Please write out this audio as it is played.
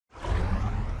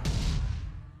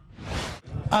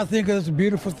I think it's a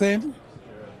beautiful thing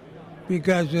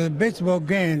because the baseball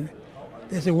game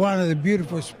is one of the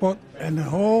beautiful sports in the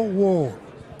whole world.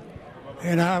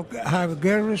 And I have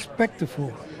great respect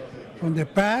for from the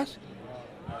past,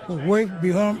 way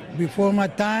before my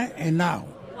time, and now.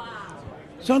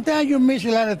 Sometimes you miss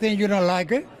a lot of things you don't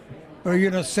like it, or you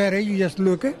don't say it, you just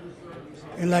look it.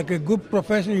 And like a good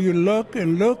professional, you look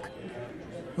and look,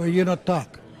 but you don't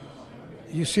talk.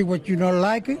 You see what you don't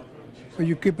like it, but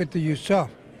you keep it to yourself.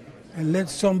 And let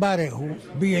somebody who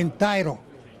be entitled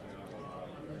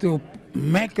to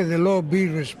make the law be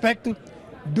respected,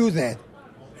 do that.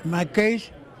 In my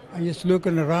case, I'm just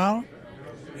looking around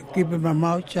and keeping my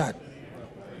mouth shut.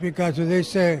 Because they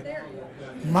say,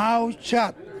 mouth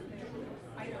shut,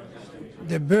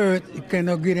 the bird it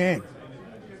cannot get in.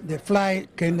 The fly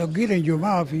cannot get in your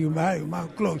mouth if you have your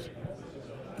mouth closed.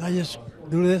 I just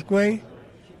do this way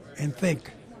and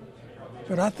think.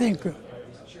 But I think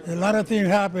a lot of things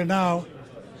happen now.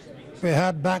 If I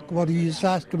had back what you just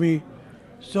asked me,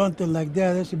 something like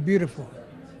that, that's beautiful.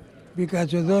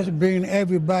 Because of those bring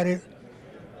everybody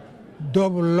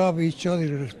double love each other,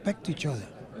 respect each other.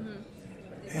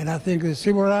 And I think the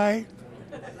civil rights,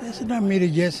 it's not me to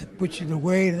just put you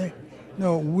away.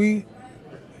 No, we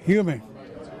human,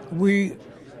 we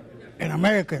an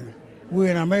American, we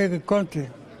an American country.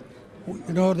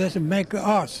 You know, that's make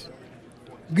us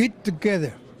get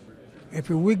together. If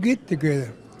we get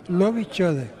together, love each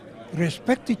other,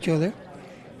 respect each other,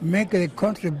 make the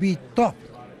country be tough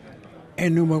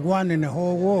and number one in the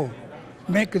whole world.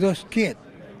 Make those kids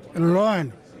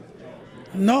learn,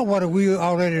 know what we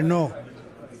already know.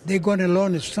 They're going to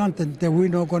learn something that we're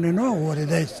not going to know what it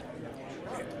is.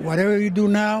 Whatever you do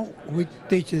now, we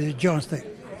teach the Johnston.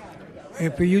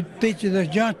 If you teach the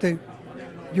Johnston,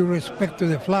 you respect to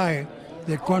the flag,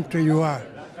 the country you are.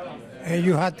 And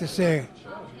you have to say,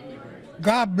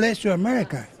 God bless you,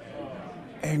 America.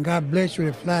 And God bless you,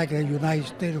 the flag of the United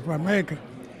States of America,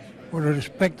 for the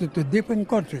respect to different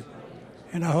countries.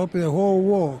 And I hope the whole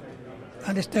world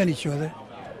understand each other.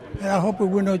 And I hope we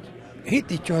will not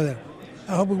hit each other.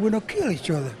 I hope we will not kill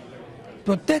each other.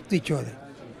 Protect each other.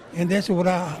 And that's what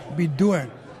I'll be doing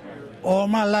all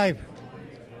my life.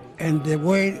 And the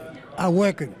way I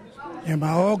work it in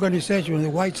my organization, the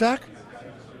White Sox,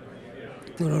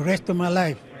 to the rest of my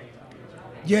life.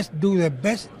 Just do the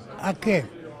best I can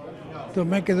to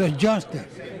make it those justice,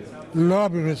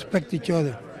 love and respect each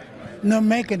other. Not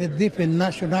making a different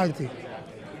nationality,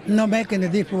 not making a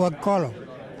different what color.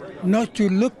 Not to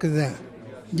look at that.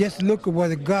 Just look at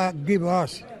what God give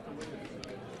us.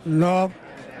 Love,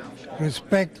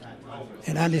 respect,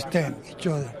 and understand each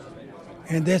other.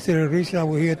 And that's the reason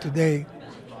we're here today.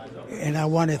 And I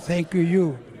want to thank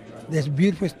you, this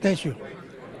beautiful station,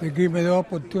 to give me the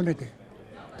opportunity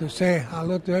to say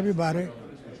hello to everybody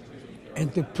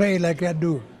and to pray like I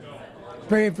do.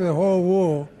 Pray for the whole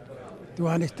world to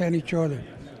understand each other.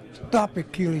 Stop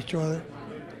and kill each other.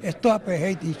 And stop and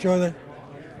hate each other.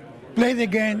 Play the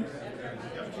game.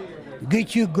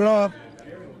 Get your glove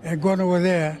and go over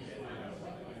there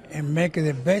and make it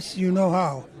the best you know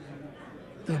how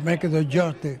to make it the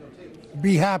justice.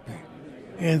 Be happy.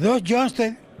 And those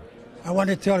justice, I want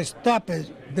to tell you, stop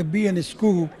it to be in the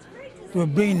school to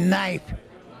bring knife.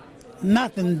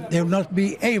 Nothing, they will not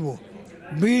be able.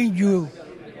 Bring your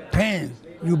pen,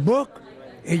 your book,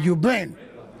 and your brain.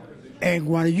 And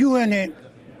when you in it,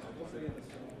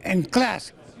 in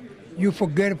class, you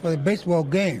forget it for the baseball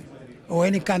game or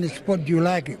any kind of sport you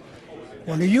like it.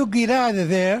 When you get out of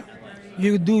there,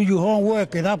 you do your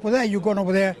homework, and after that, you go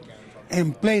over there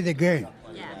and play the game.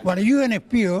 Yeah. When you're in the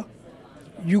field,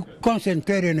 you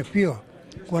concentrate in the field.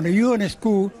 When you're in the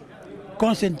school,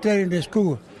 concentrate in the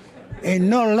school. And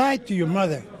not lie to your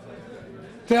mother.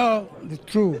 Tell the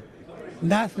truth.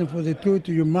 Nothing for the truth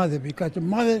to your mother, because the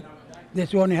mother,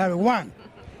 there's only have one.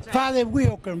 Father, we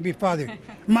all can be father.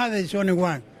 Mother is only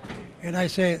one. And I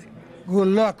say, good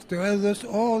luck to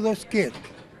all those kids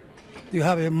to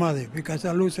have a mother, because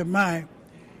I lose mine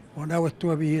when I was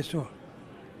 12 years old.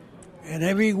 And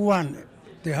everyone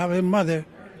to have a mother,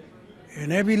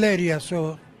 and every lady I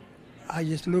saw, I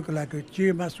just look like a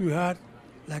cheer my sweetheart,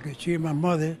 like a cheer my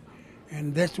mother,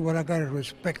 and that's what I got to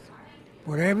respect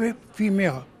for every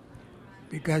female,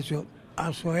 because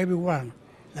I saw everyone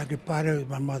like a part of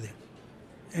my mother.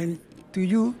 And to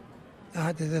you, I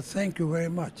have to say thank you very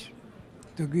much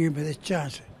to give me the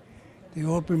chance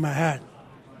to open my heart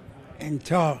and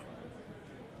talk.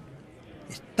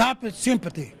 Stop at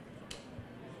sympathy.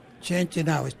 Change it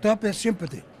now. Stop at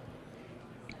sympathy.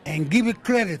 And give it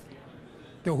credit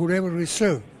to whoever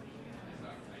reserve.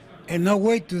 And not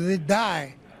wait till they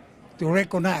die to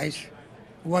recognize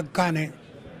what kind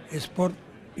of sport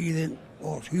even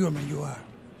or human you are.